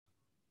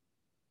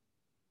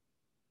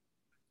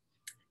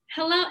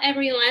Hello,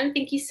 everyone.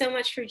 Thank you so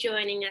much for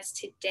joining us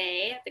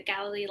today at the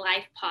Galilee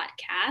Life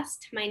podcast.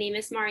 My name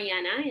is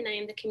Mariana, and I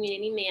am the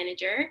community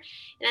manager.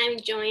 And I'm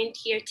joined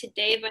here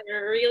today by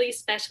a really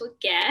special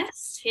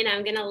guest, and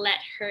I'm going to let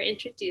her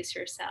introduce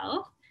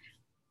herself.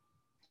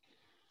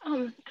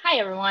 Hi,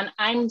 everyone.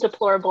 I'm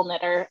Deplorable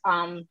Knitter.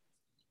 I'm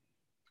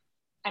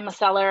a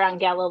seller on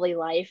Galilee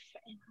Life.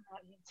 And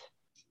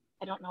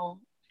I don't know.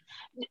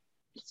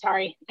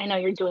 Sorry, I know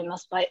you're doing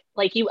this, but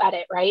like you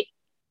edit, right?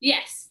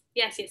 Yes.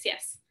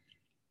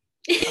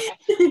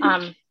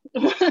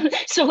 Okay.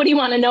 So what do you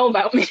want to know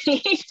about me?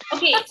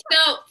 Okay,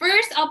 so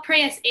first I'll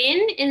pray us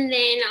in, and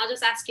then I'll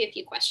just ask you a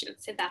few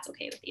questions, if that's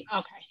okay with you.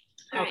 Okay.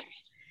 All right.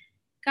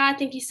 God,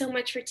 thank you so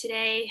much for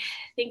today.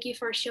 Thank you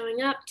for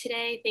showing up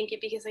today. Thank you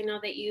because I know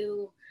that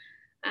you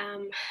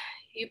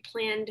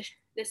planned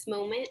this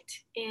moment,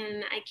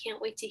 and I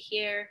can't wait to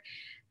hear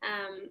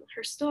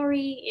her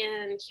story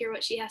and hear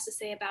what she has to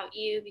say about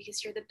you,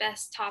 because you're the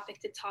best topic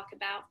to talk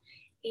about.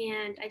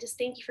 And I just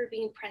thank you for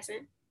being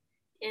present,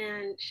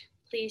 and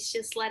please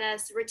just let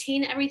us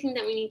retain everything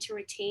that we need to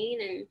retain.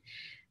 And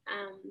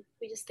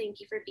we just thank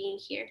you for being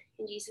here.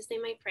 In Jesus'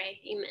 name I pray,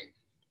 amen.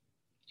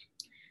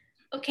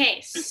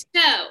 Okay, so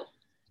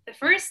the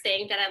first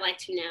thing that I'd like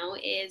to know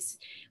is,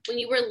 when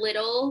you were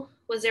little,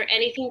 was there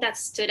anything that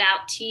stood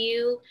out to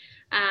you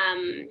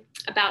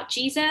about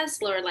Jesus?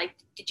 Or like,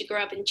 did you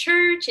grow up in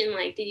church, and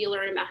like, did you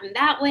learn about him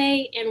that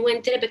way? And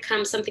when did it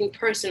become something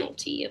personal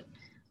to you?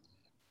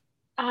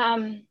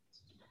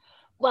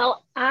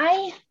 Well,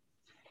 I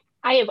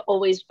have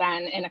always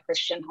been in a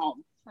Christian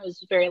home. I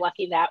was very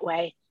lucky that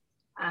way.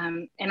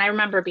 And I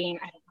remember being,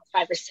 I don't know,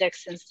 5 or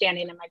 6 and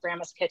standing in my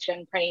grandma's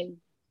kitchen praying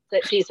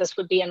that Jesus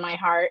would be in my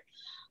heart.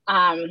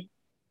 And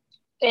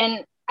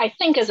I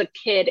think as a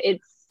kid,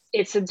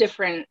 it's a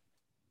different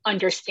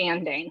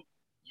understanding.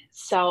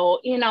 So,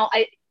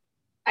 I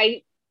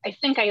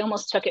think I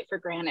almost took it for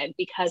granted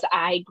because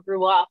I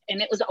grew up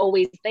and it was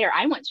always there.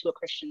 I went to a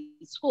Christian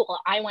school.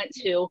 I went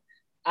to,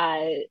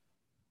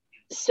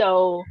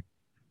 so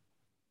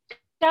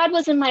God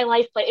was in my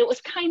life, but it was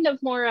kind of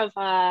more of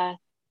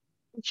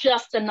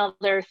just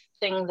another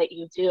thing that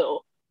you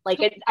do.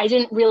 Like I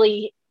didn't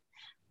really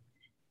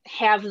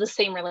have the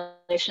same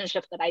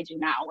relationship that I do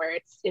now, where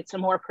it's a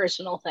more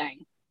personal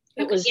thing.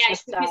 It was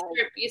just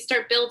you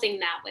start building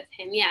that with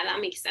him. Yeah,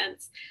 that makes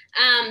sense.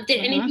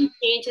 Did anything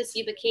change as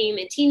you became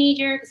a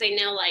teenager? Because I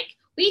know like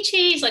we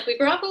changed, like we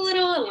grew up a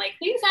little and like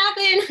things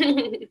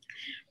happen.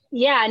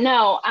 Yeah,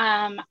 no.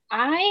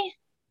 I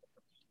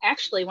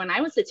actually, when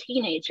I was a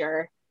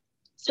teenager,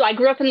 so I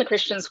grew up in the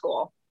Christian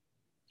school,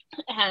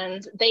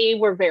 and they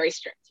were very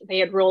strict. They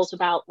had rules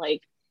about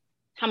like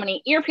how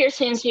many ear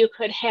piercings you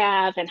could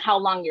have and how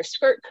long your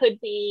skirt could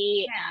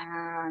be.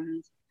 Yeah.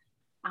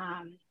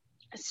 And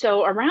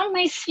so around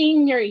my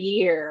senior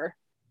year,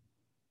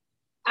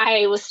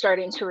 I was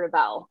starting to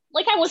rebel.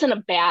 Like, I wasn't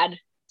a bad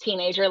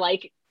teenager.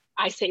 Like,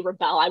 I say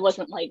rebel. I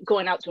wasn't like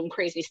going out doing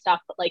crazy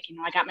stuff, but like,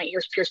 I got my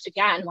ears pierced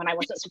again when I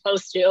wasn't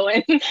supposed to.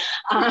 And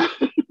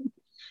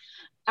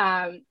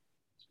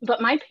but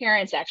my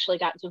parents actually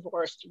got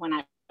divorced when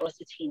I was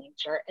a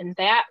teenager, and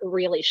that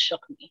really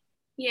shook me.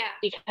 Yeah.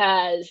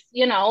 Because,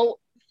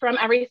 from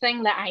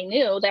everything that I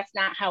knew, that's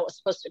not how it was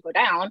supposed to go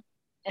down.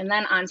 And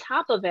then on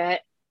top of it,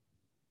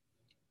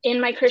 in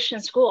my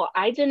Christian school,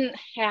 I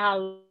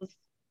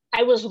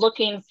was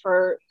looking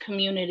for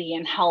community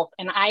and help,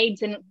 and I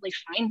didn't really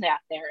find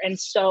that there. And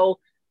so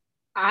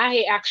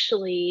I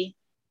actually,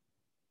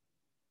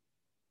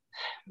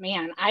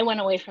 I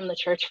went away from the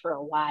church for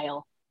a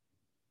while.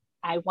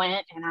 I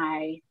went and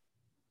I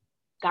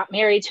got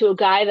married to a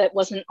guy that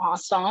wasn't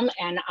awesome.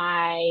 And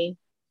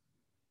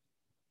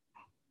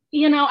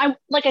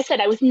like I said,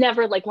 I was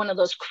never like one of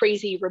those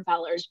crazy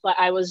rebellers, but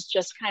I was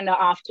just kind of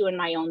off doing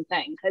my own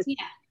thing because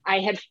I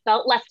had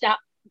felt let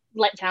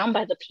down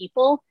by the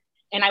people,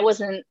 and I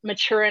wasn't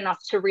mature enough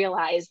to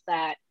realize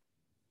that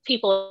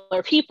people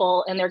are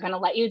people and they're going to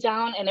let you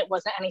down, and it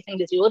wasn't anything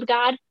to do with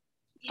God.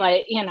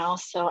 But,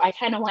 so I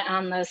kind of went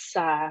on this,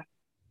 I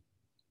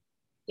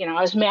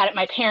was mad at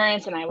my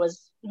parents, and I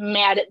was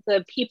mad at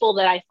the people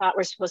that I thought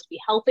were supposed to be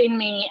helping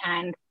me.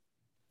 And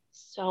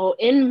so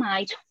in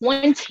my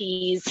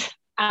 20s,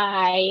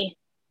 I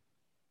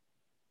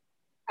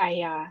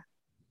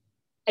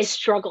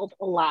struggled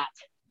a lot.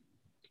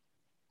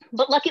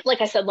 But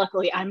like I said,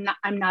 luckily I'm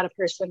not a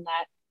person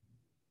that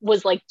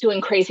was like doing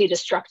crazy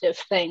destructive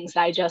things.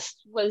 I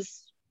just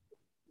was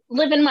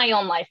living my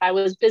own life. I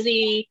was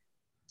busy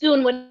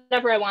doing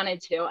whatever I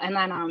wanted to. And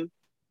then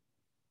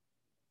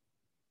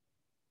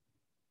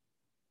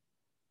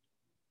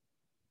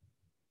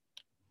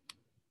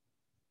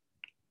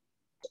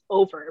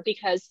over,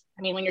 because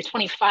when you're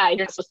 25,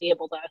 you're not supposed to be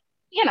able to,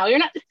 you're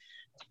not,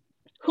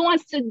 who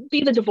wants to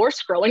be the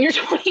divorce girl when you're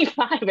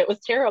 25? It was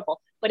terrible,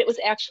 but it was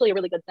actually a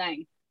really good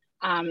thing.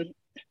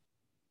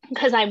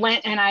 Because I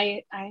went and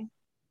I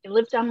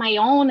lived on my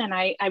own, and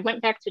I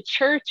went back to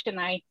church, and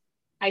I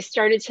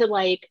started to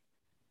like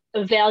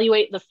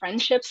evaluate the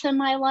friendships in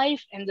my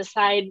life and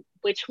decide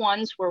which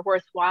ones were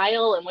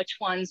worthwhile and which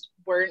ones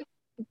weren't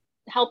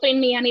helping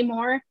me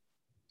anymore.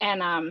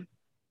 And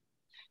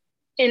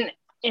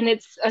and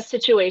it's a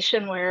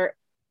situation where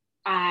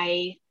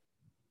I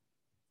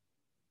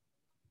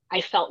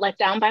felt let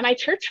down by my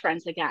church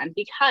friends again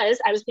because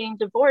I was being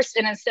divorced.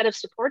 And instead of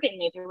supporting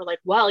me, they were like,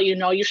 well,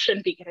 you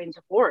shouldn't be getting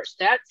divorced.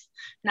 That's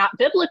not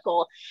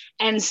biblical.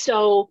 And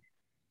so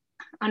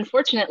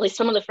unfortunately,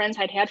 some of the friends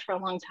I'd had for a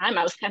long time,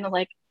 I was kind of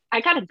like, I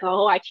gotta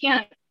go. I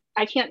can't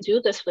do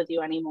this with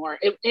you anymore.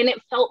 And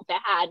it felt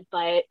bad,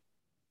 but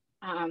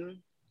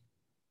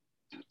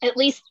at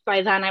least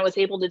by then I was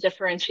able to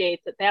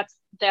differentiate that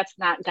that's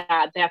not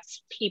God,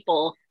 that's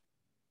people,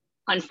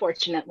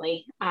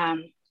 unfortunately.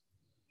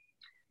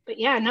 But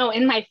yeah, no,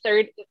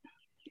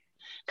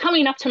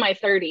 coming up to my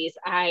 30s,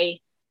 I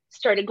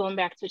started going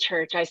back to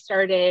church. I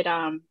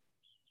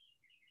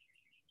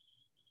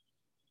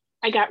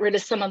got rid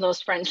of some of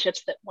those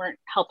friendships that weren't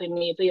helping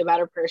me be a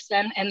better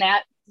person. And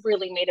that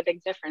really made a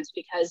big difference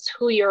because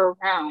who you're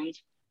around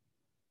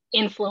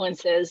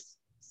influences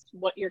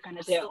what you're going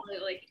to do.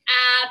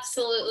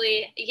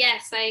 Absolutely.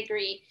 Yes, I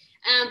agree.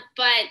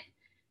 But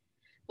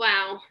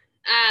wow,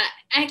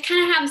 I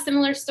kind of have a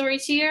similar story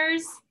to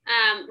yours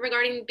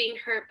regarding being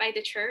hurt by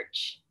the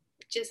church,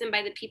 just and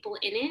by the people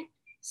in it.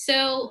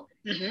 So,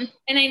 and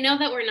I know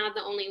that we're not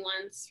the only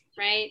ones,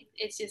 right?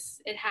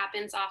 It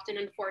happens often,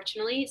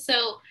 unfortunately.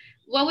 So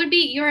what would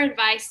be your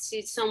advice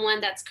to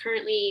someone that's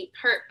currently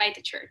hurt by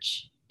the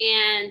church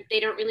and they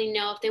don't really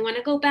know if they want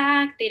to go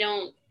back? They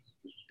don't,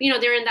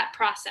 they're in that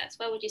process.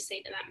 What would you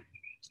say to them?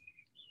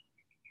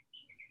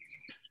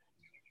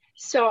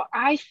 So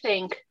I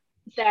think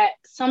that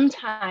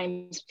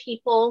sometimes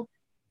people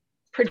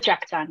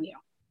project on you.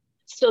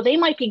 So they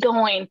might be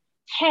going,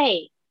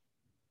 hey,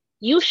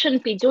 you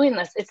shouldn't be doing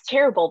this. It's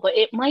terrible. But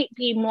it might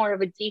be more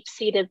of a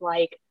deep-seated,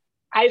 like,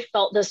 I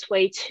felt this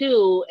way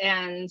too.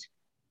 And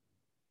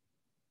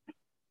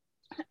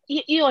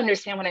you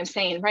understand what I'm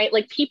saying, right?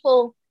 Like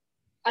people,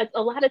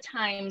 a lot of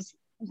times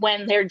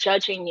when they're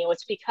judging you,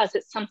 it's because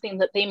it's something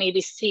that they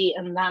maybe see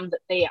in them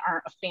that they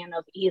aren't a fan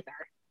of either.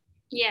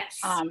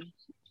 Yes.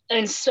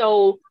 And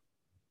so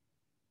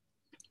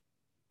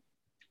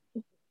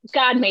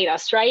God made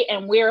us, right?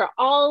 And we're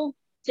all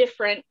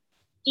different,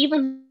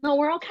 even though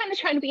we're all kind of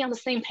trying to be on the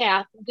same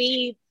path.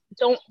 We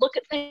don't look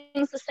at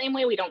things the same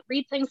way. We don't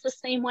read things the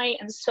same way.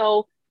 And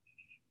so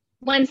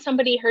when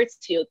somebody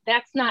hurts you,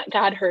 that's not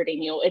God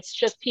hurting you. It's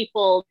just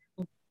people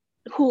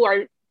who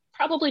are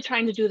probably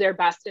trying to do their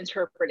best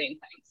interpreting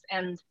things.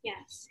 And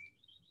yes,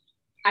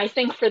 I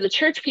think for the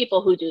church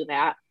people who do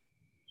that,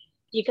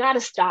 you got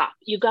to stop.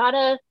 You got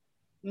to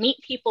meet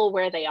people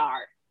where they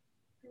are,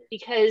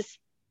 because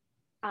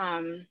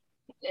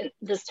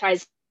this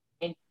ties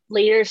to a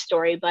later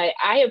story, but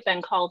I have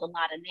been called a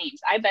lot of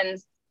names.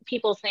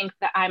 People think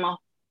that I'm a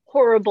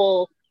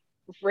horrible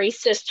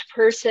racist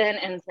person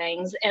and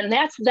things, and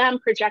that's them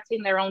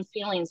projecting their own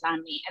feelings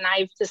on me. And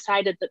I've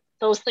decided that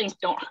those things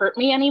don't hurt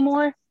me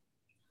anymore.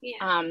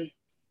 Yeah.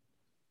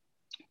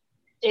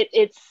 But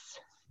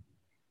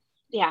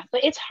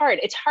it's hard.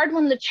 It's hard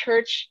when the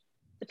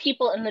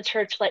people in the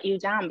church let you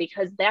down,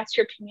 because that's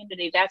your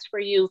community. That's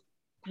where you've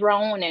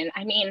grown. And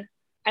I mean,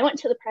 I went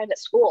to the private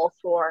school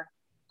for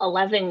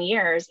 11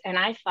 years, and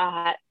I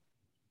thought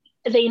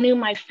they knew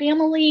my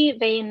family.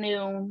 They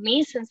knew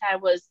me since I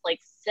was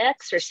like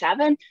 6 or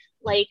 7.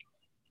 Like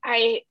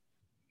I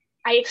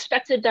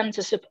expected them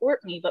to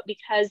support me, but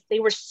because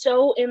they were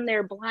so in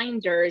their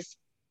blinders,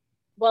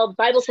 well, the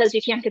Bible says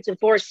you can't get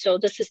divorced, so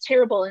this is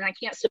terrible and I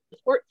can't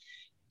support.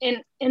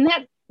 And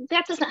that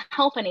doesn't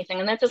help anything,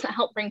 and that doesn't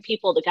help bring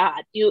people to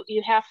God. You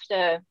have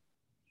to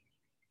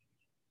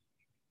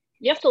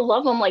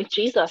love them like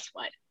Jesus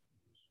would.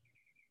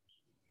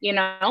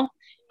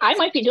 I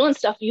might be doing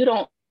stuff you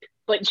don't,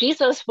 but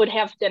Jesus would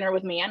have dinner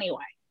with me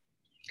anyway.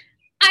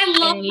 I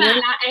love and that. You're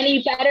not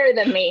any better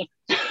than me.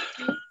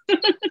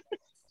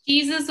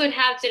 Jesus would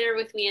have dinner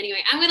with me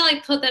anyway. I'm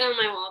gonna put that on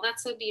my wall.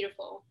 That's so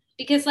beautiful,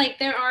 because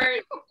there are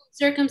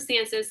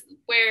circumstances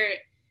where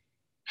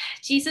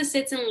Jesus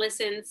sits and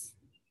listens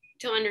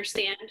to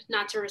understand,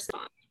 not to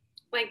respond.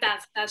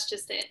 That's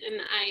just it.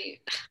 And I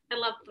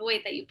love the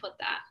way that you put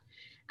that.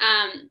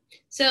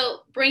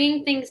 So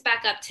bringing things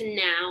back up to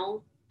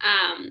now,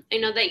 I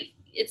know that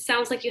it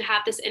sounds like you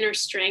have this inner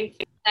strength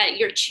that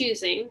you're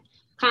choosing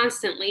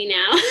constantly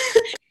now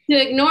to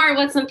ignore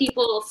what some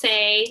people will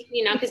say,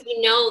 because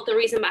we know the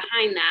reason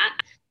behind that.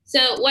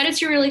 So what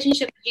does your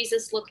relationship with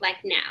Jesus look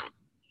like now?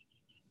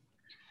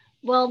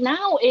 Well,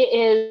 now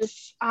it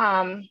is,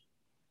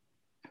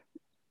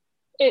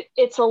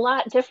 it's a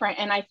lot different.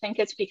 And I think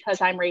it's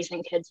because I'm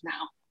raising kids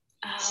now.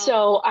 Oh.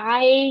 So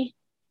I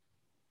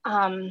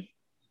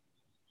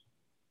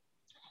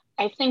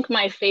think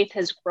my faith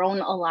has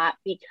grown a lot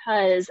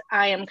because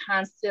I am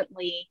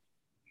constantly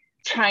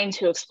trying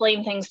to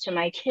explain things to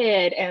my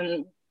kid,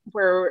 and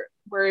we're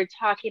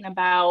talking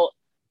about,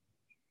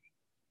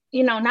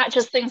 not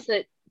just things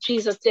that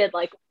Jesus did.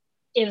 Like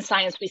in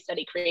science, we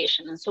study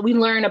creation, and so we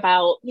learn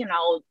about,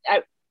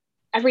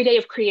 every day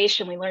of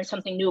creation, we learn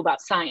something new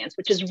about science,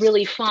 which is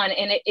really fun,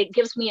 and it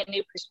gives me a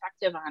new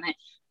perspective on it.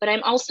 But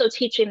I'm also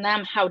teaching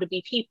them how to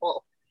be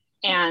people,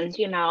 and,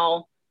 you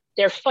know,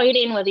 they're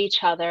fighting with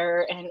each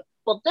other, and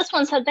well, this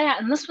one said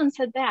that and this one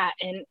said that,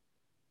 and,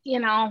 you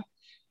know,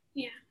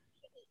 Yeah.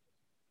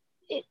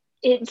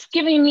 It's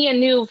giving me a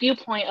new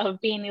viewpoint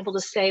of being able to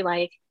say,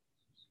 like,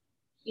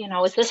 you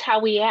know, is this how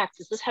we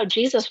act? Is this how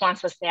Jesus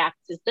wants us to act?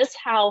 Is this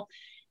how?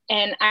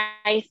 And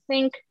I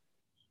think,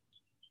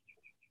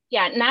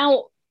 yeah,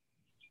 now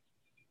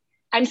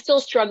I'm still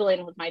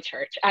struggling with my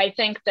church. I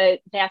think that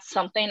that's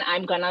something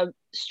I'm going to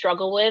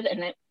struggle with.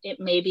 And it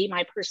may be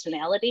my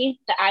personality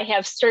that I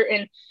have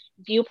certain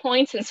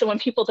viewpoints. And so when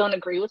people don't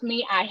agree with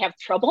me, I have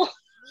trouble.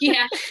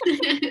 Yeah.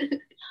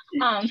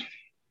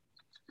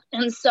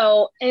 And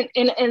so,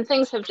 and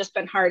things have just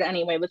been hard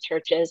anyway with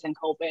churches and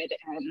COVID.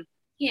 And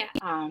yeah.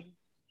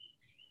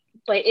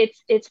 But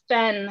it's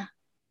been,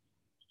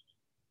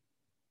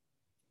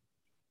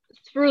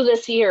 through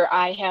this year,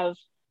 I have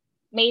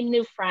made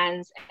new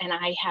friends, and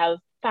I have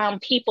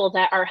found people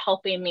that are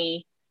helping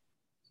me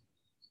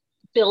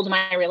build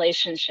my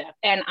relationship.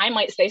 And I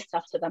might say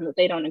stuff to them that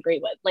they don't agree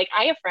with. Like,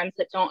 I have friends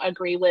that don't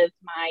agree with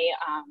my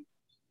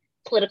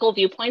political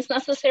viewpoints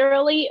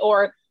necessarily,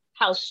 or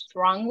how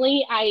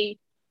strongly I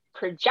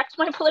project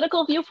my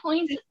political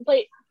viewpoints,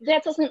 but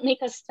that doesn't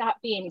make us stop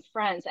being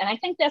friends. And I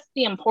think that's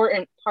the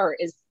important part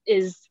is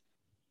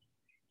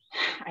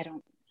I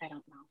don't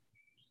know.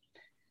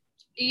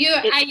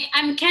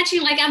 I'm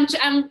catching, like, I'm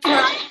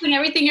processing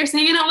everything you're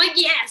saying, and I'm like,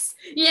 yes.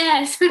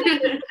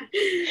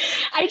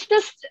 I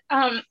just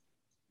I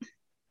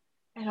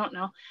don't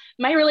know.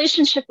 My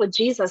relationship with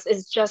Jesus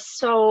is just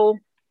so,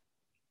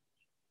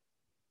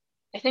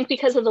 I think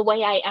because of the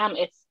way I am,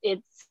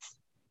 it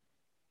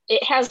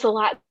has a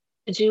lot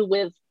to do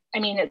with, I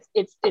mean,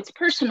 it's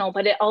personal,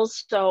 but it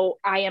also,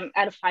 I am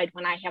edified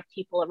when I have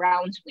people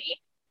around me.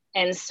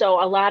 And so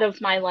a lot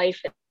of my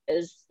life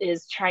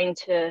is trying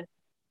to,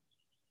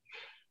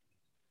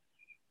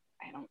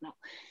 I don't know.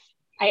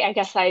 I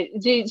guess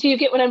do you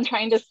get what I'm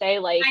trying to say?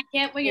 Like, I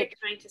get what you're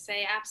trying to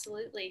say.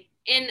 Absolutely.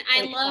 And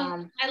I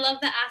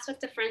love the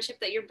aspect of friendship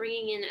that you're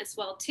bringing in as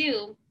well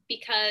too,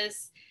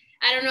 because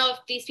I don't know if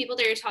these people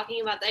that you're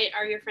talking about that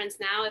are your friends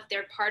now, if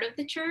they're part of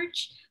the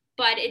church,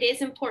 but it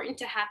is important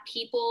to have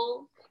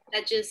people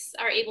that just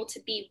are able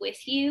to be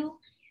with you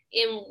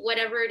in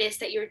whatever it is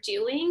that you're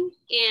doing,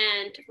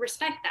 and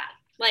respect that.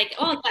 Like,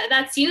 oh,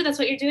 that's you. That's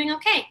what you're doing.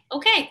 Okay.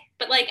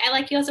 But like, I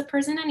like you as a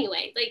person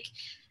anyway. Like,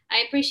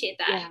 I appreciate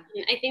that.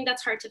 Yeah. I think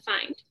that's hard to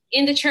find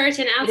in the church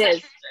and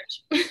outside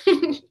the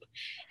church.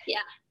 Yeah,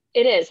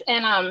 it is.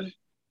 And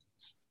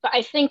but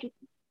I think,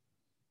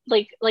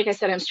 like I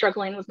said, I'm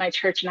struggling with my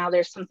church now.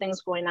 There's some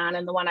things going on,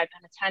 and the one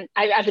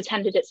I've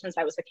attended it since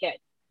I was a kid.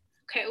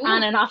 Okay. Ooh.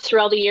 On and off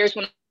throughout the years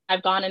when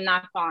I've gone and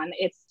not gone,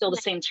 it's still the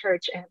same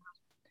church, and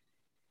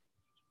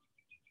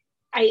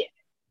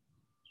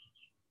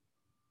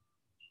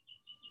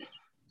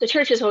the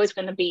church is always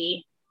going to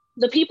be,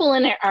 the people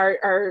in it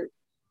are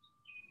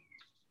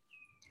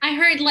I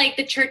heard, like,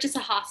 the church is a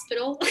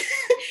hospital.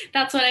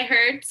 That's what I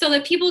heard. So the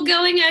people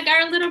going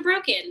are a little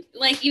broken.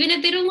 Like, even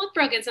if they don't look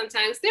broken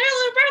sometimes, they're a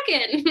little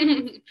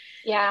broken.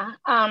 Yeah.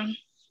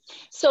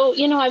 So,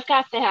 you know, I've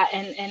got that.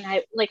 And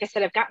I, like I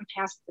said, I've gotten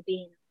past the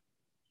being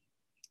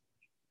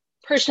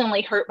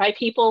personally hurt by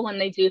people when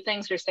they do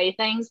things or say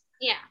things.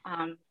 Yeah.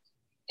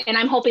 And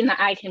I'm hoping that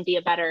I can be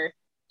a better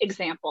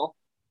example.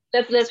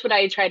 That's what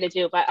I try to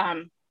do. But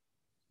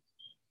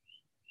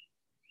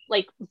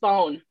like,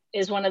 Bone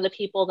is one of the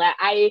people that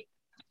I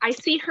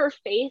see her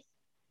faith,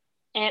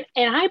 and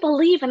I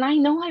believe, and I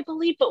know I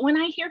believe, but when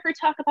I hear her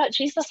talk about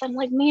Jesus, I'm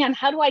like, man,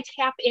 how do I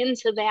tap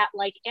into that,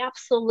 like,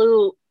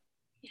 absolute?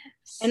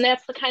 Yes. And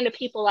that's the kind of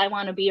people I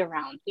want to be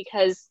around,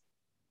 because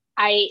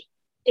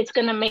it's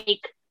going to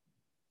make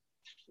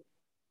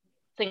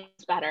things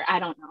better. I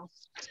don't know.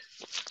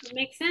 It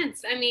makes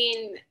sense. I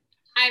mean,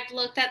 I've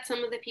looked at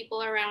some of the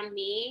people around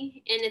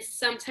me, and it's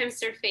sometimes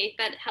their faith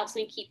that helps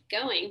me keep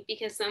going,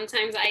 because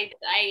sometimes I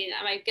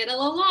might get a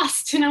little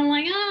lost, and I'm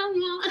like, oh,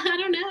 well, I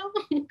don't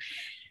know.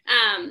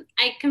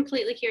 I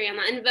completely hear you on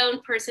that. And Bone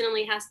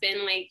personally has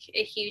been, like,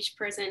 a huge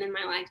person in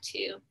my life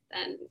too,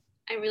 that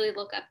I really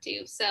look up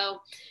to. So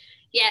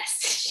yes,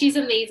 she's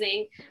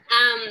amazing.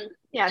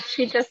 Yeah,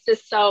 she just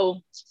is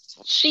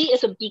she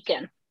is a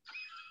beacon.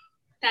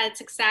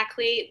 That's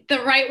exactly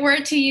the right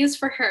word to use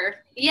for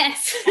her.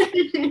 Yes.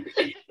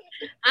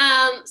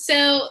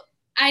 So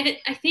I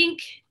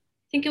think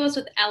it was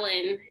with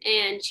Ellen,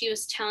 and she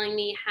was telling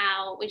me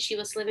how when she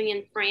was living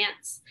in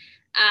France,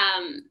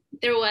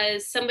 there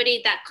was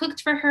somebody that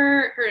cooked for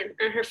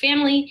her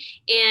family,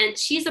 and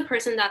she's the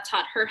person that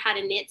taught her how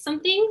to knit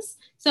some things.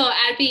 So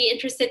I'd be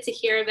interested to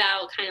hear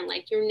about kind of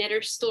like your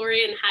knitter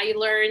story and how you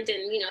learned,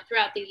 and, you know,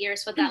 throughout the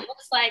years, what that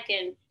looks like.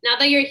 And now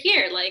that you're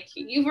here, like,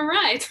 you've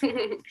arrived.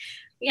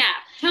 Yeah,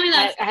 tell me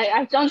that.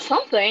 I've done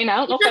something. I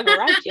don't know if I've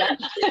arrived yet.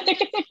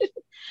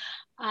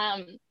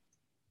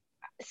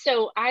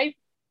 So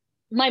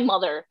my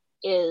mother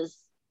is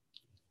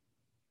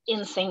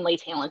insanely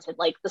talented.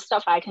 Like, the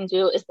stuff I can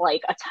do is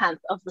like a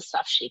tenth of the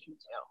stuff she can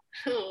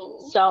do.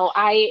 Oh. So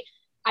I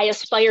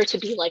aspire to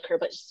be like her,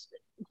 but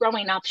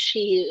growing up,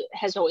 she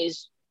has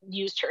always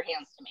used her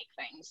hands to make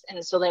things.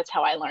 And so that's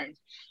how I learned.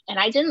 And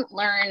I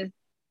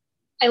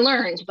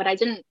learned, but I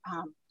didn't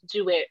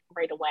do it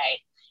right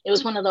away. It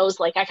was one of those,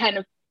 like, I kind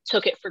of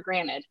took it for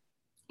granted.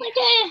 Like,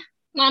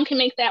 mom can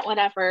make that,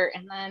 whatever.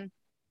 And then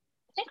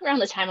I think around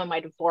the time of my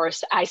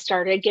divorce, I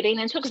started getting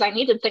into it because I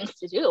needed things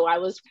to do. I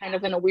was kind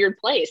of in a weird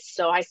place.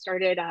 So I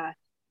started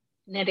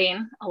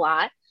knitting a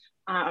lot.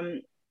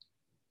 And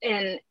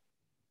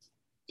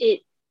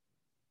it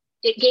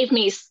gave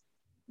me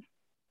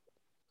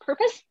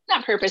purpose,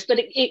 not purpose, but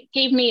it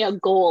gave me a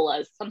goal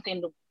as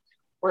something to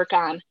work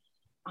on.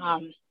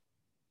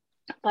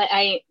 But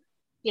I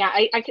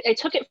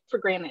took it for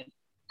granted.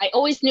 I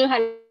always knew how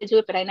to do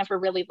it, but I never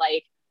really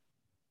like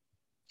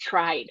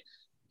tried,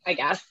 I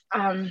guess.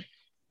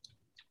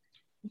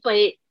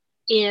 But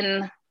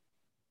in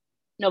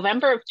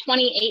November of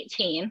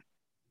 2018,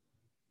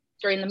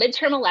 during the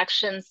midterm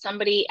elections,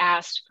 somebody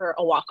asked for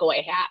a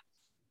walkaway hat.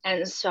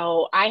 And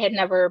so I had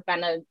never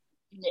been a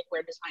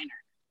knitwear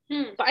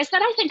designer. So I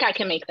said, I think I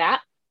can make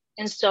that.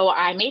 And so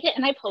I made it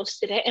and I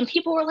posted it, and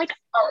people were like,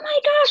 oh my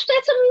gosh,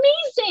 that's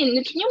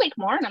amazing. Can you make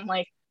more? And I'm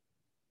like,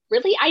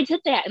 really? I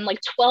did that in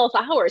like 12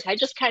 hours. I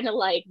just kind of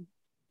like,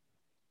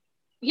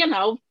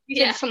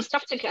 did some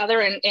stuff together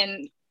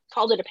and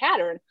called it a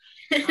pattern.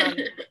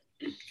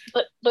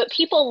 But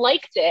people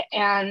liked it,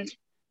 and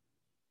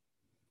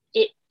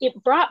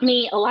it brought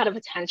me a lot of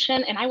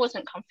attention, and I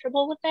wasn't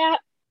comfortable with that.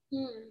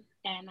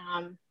 And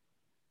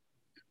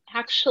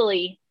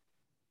actually,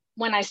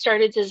 when I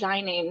started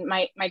designing,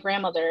 my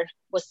grandmother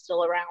was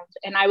still around,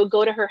 and I would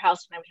go to her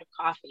house and I would have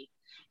coffee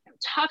and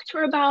talk to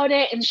her about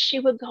it. And she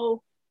would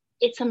go,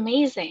 it's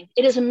amazing.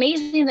 It is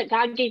amazing that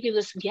God gave you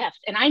this gift.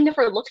 And I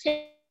never looked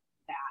at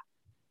that.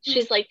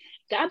 She's like,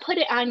 God put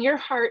it on your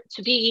heart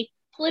to be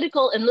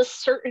political in this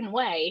certain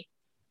way.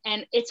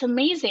 And it's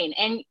amazing.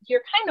 And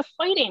you're kind of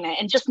fighting it,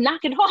 and just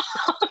knock it off.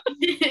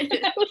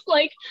 I was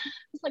like,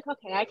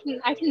 okay,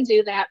 I can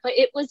do that. But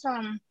it was,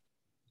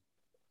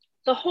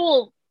 the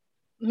whole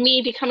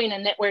me becoming a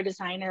knitwear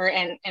designer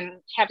and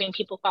having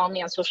people follow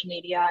me on social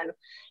media. And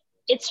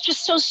it's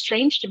just so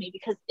strange to me,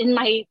 because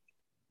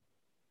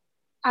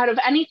out of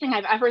anything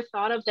I've ever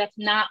thought of, that's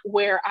not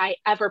where I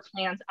ever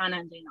planned on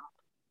ending up.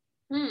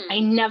 I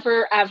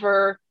never,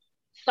 ever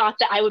thought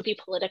that I would be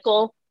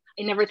political.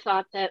 I never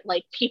thought that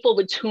like people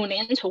would tune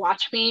in to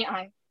watch me.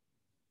 I'm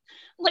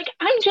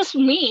just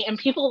me. And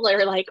people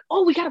are like,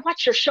 oh, we got to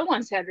watch your show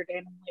on Saturday.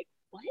 And I'm like,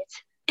 what?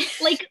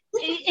 Like,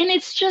 and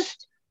it's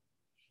just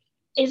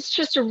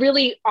a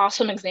really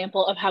awesome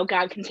example of how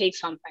God can take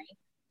something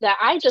that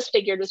I just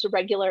figured was a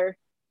regular,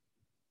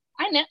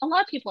 I knit, a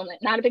lot of people knit,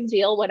 not a big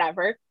deal,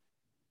 whatever.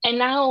 And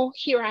now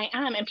here I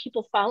am, and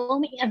people follow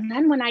me. And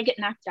then when I get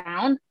knocked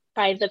down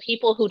by the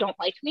people who don't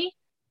like me,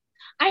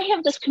 I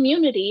have this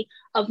community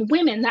of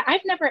women that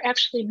I've never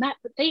actually met,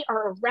 but they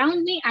are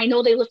around me. I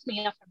know they lift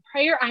me up in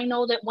prayer. I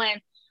know that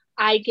when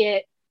I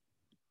get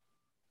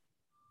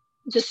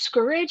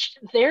discouraged,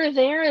 they're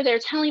there. They're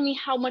telling me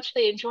how much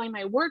they enjoy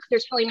my work. They're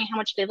telling me how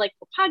much they like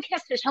the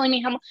podcast. They're telling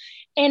me how much,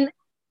 and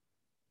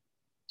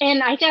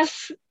I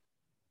guess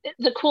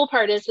the cool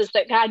part is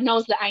that God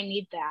knows that I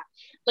need that.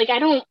 Like, I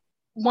don't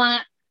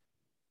want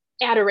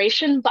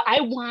adoration, but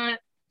I want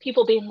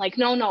people being like,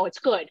 no, it's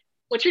good.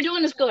 What you're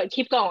doing is good.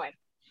 Keep going.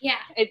 Yeah.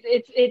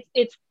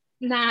 It's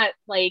not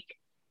like,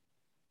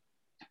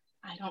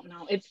 I don't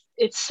know.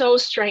 It's so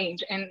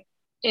strange. And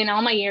in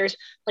all my years,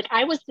 like,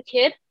 I was the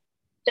kid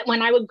that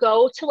when I would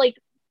go to like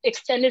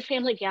extended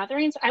family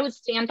gatherings, I would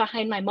stand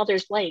behind my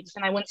mother's legs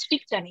and I wouldn't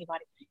speak to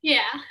anybody.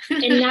 Yeah.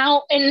 and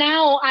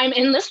now I'm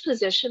in this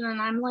position,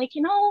 and I'm like,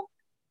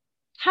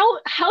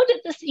 how did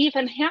this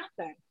even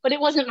happen? But it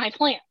wasn't my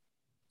plan.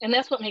 And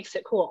that's what makes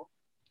it cool.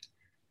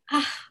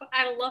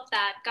 I love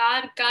that.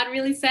 God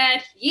really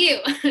said,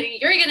 you're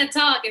going to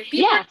talk and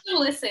people are going to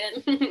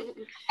listen.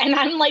 And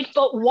I'm like,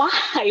 but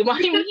why? Why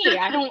me?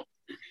 I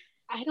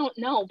don't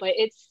know, but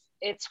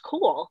it's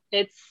cool.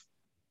 I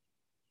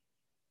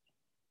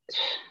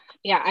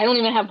don't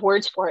even have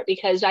words for it,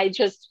 because I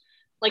just,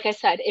 like I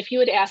said, if you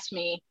had asked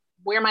me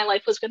where my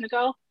life was going to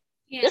go,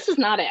 this is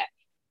not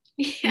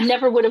it.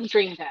 Never would have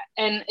dreamed it.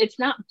 And it's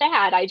not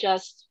bad. I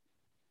just,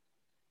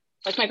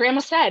 like my grandma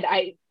said,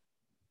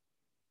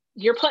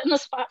 you're put in the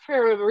spot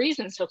for a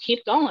reason, so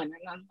keep going.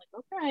 And I'm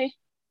like, okay.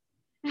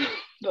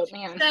 But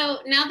man. So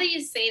now that you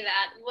say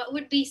that, what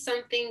would be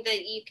something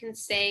that you can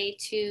say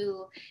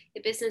to a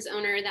business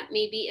owner that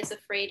maybe is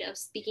afraid of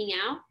speaking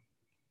out?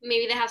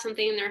 Maybe they have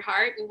something in their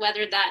heart,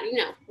 whether that,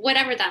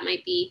 whatever that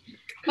might be.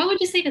 What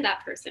would you say to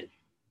that person?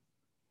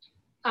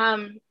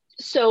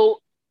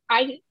 So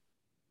I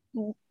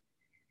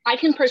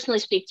can personally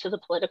speak to the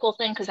political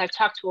thing, because I've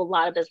talked to a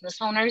lot of business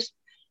owners.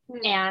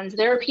 And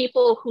there are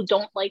people who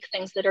don't like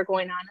things that are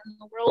going on in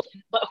the world,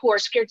 but who are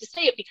scared to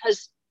say it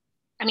because,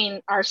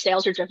 our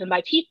sales are driven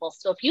by people.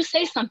 So if you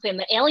say something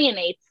that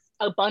alienates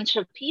a bunch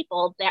of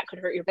people, that could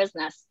hurt your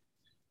business.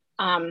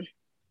 But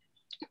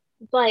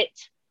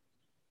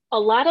a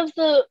lot of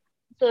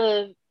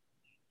the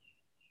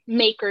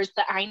makers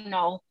that I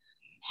know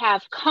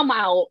have come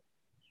out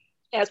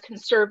as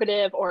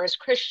conservative or as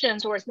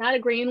Christians or as not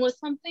agreeing with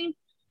something,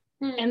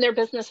 and their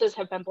businesses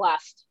have been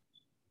blessed.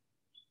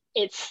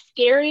 It's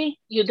scary.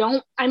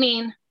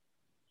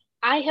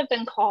 I have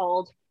been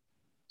called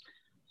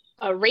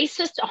a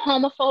racist, a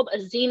homophobe, a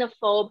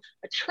xenophobe,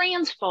 a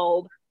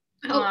transphobe.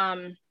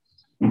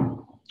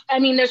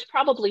 There's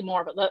probably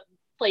more, but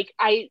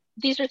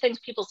these are things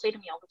people say to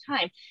me all the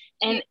time.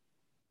 And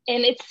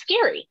it's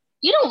scary.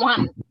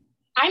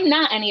 I'm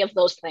not any of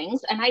those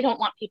things, and I don't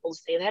want people to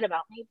say that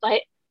about me,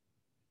 but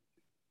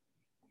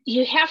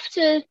you have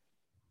to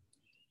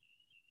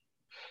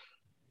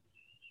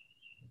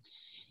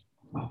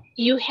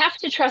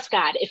trust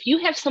God. If you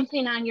have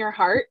something on your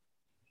heart,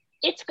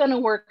 it's going to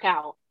work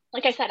out.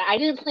 Like I said, I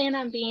didn't plan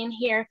on being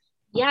here.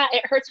 Yeah,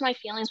 it hurts my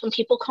feelings when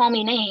people call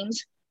me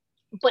names,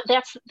 but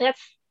that's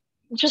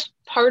just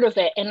part of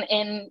it.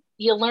 And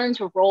you learn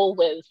to roll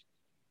with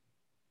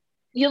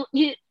you.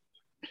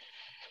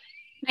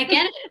 I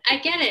get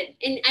it.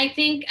 And I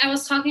think I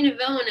was talking to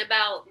Vone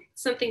about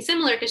something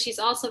similar, because she's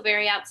also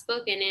very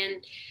outspoken,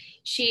 and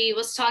she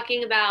was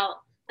talking about,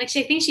 I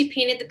think she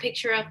painted the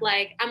picture of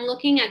I'm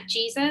looking at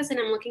Jesus and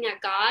I'm looking at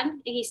God,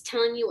 and he's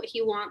telling you what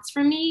he wants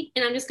from me,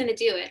 and I'm just going to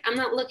do it. I'm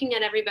not looking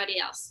at everybody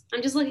else.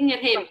 I'm just looking at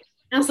him. And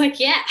I was like,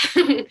 yeah,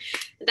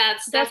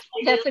 that's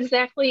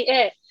exactly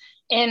it.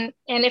 And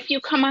if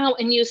you come out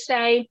and you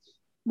say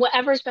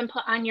whatever's been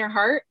put on your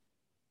heart,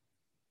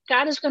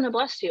 God is going to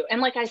bless you. And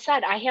like I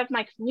said, I have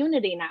my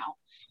community now.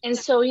 And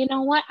so, you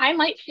know what? I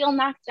might feel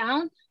knocked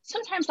down.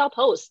 Sometimes I'll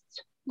post.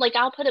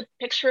 I'll put a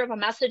picture of a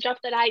message up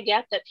that I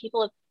get that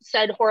people have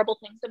said horrible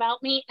things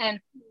about me. And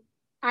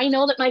I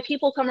know that my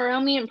people come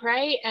around me and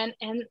pray. And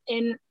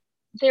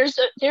there's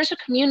a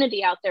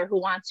community out there who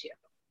wants you.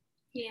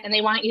 Yeah. And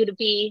they want you to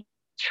be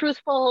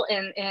truthful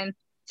and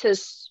to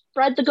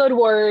spread the good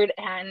word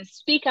and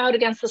speak out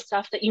against the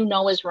stuff that you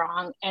know is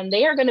wrong. And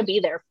they are going to be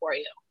there for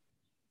you.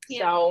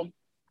 Yeah. So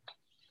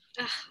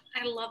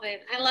I love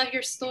it. I love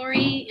your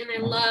story, and I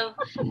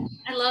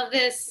love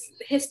this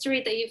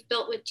history that you've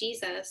built with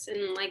Jesus,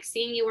 and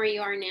seeing you where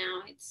you are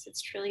now.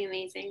 It's truly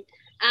amazing.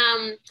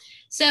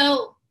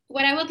 So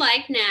what I would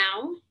like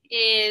now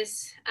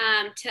is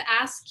to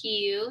ask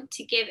you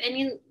to give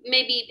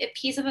maybe a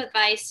piece of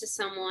advice to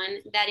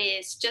someone that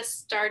is just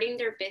starting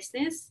their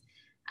business,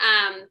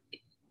 and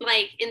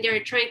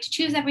they're trying to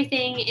choose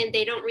everything, and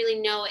they don't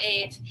really know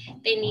if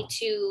they need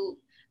to.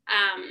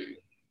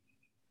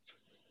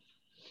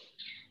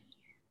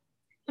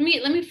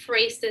 Let me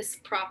phrase this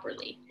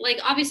properly.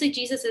 Obviously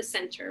Jesus is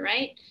center,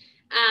 right?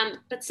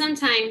 But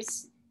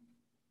sometimes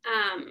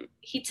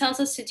he tells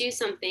us to do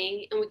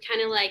something, and we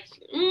kind of I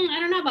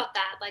don't know about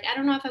that. I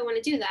don't know if I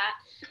want to do that.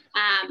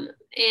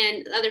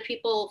 And other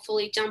people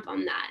fully jump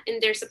on that.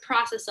 And there's a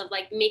process of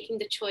making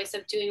the choice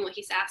of doing what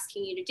he's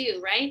asking you to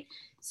do, right?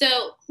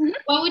 So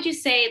what would you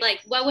say,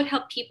 what would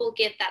help people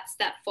get that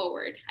step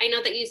forward? I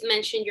know that you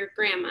mentioned your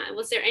grandma.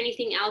 Was there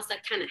anything else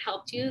that kind of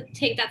helped you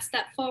take that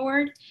step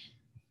forward?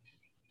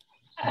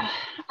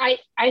 I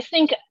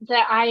think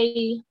that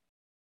I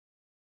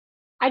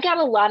got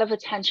a lot of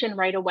attention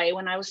right away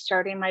when I was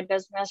starting my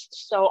business.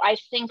 So I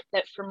think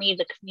that for me,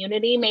 the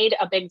community made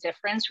a big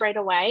difference right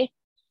away.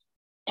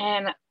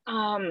 And,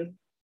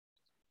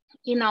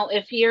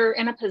 if you're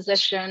in a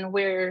position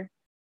where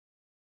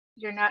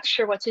you're not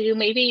sure what to do,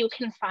 maybe you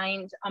can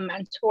find a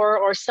mentor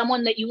or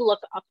someone that you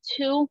look up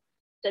to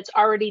that's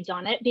already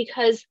done it,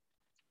 because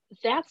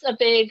that's a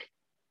big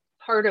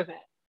part of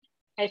it.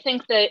 I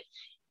think that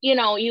you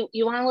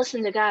want to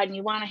listen to God and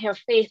you want to have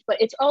faith,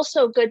 but it's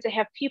also good to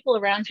have people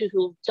around you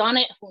who've done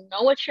it, who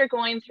know what you're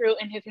going through,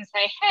 and who can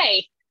say,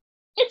 hey,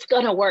 it's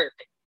going to work.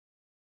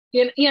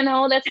 That's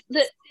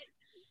the,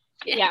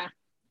 yeah.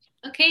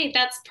 Okay,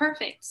 that's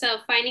perfect. So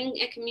finding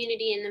a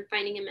community and then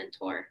finding a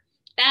mentor.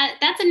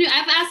 That's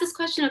I've asked this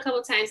question a couple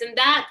of times, and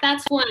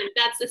that's one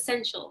that's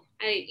essential.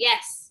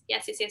 Yes,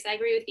 I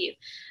agree with you.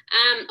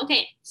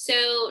 Okay, so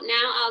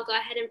now I'll go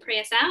ahead and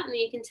pray us out, and then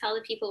you can tell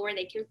the people where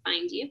they can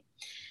find you.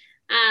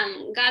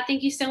 God,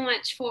 thank you so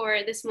much for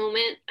this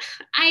moment.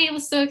 I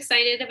was so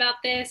excited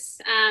about this,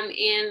 and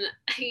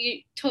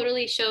you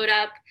totally showed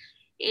up,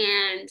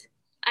 and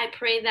I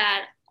pray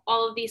that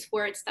all of these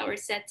words that were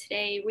said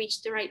today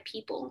reach the right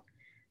people.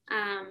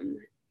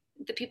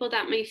 The people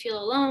that may feel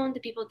alone,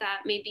 the people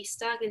that may be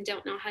stuck and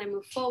don't know how to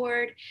move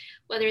forward,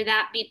 whether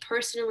that be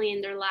personally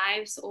in their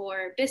lives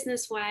or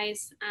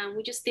business-wise.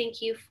 We just thank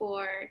you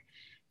for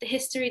the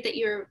history that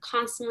you're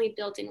constantly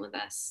building with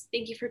us.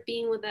 Thank you for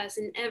being with us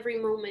in every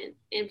moment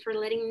and for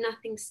letting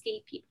nothing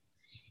escape you.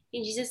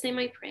 In Jesus' name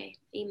I pray,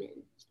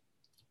 amen.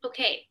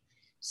 Okay,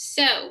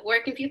 so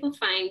where can people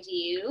find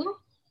you?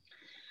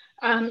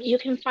 You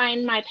can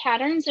find my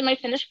patterns and my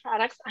finished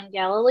products on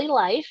Galilee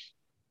Life.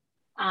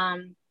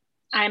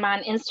 I'm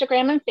on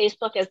Instagram and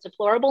Facebook as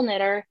Deplorable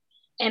Knitter,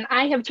 and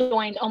I have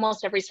joined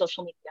almost every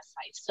social media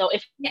site. So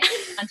if you go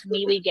to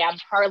MeWe, Gab,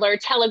 Parler,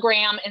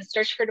 Telegram, and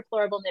search for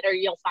Deplorable Knitter,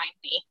 you'll find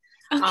me.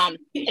 Okay.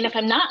 And if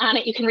I'm not on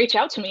it, you can reach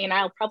out to me, and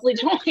I'll probably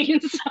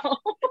join. So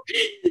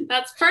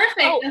that's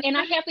perfect. Oh, and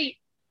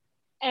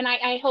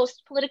I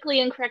host Politically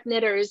Incorrect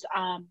Knitters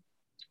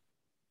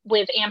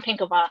with Ann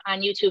Pinkova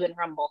on YouTube and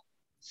Rumble.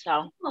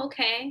 So.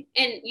 Okay.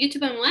 And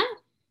YouTube and what?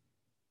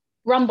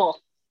 Rumble.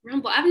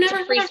 Rumble. I've never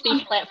heard of free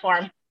speech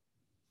platform.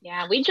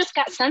 Yeah, we just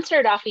got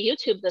censored off of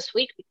YouTube this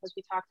week because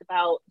we talked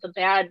about the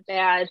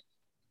bad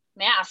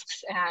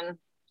masks, and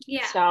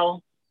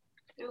so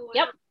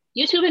yep,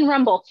 YouTube and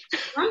Rumble.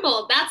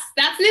 Rumble,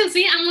 that's new.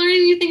 See, I'm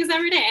learning new things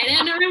every day. I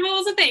didn't know Rumble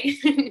was a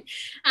thing.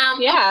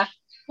 Yeah.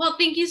 Well,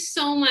 thank you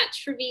so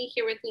much for being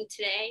here with me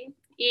today,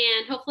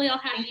 and hopefully I'll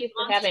have Thank you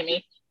for having me.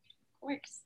 Of course.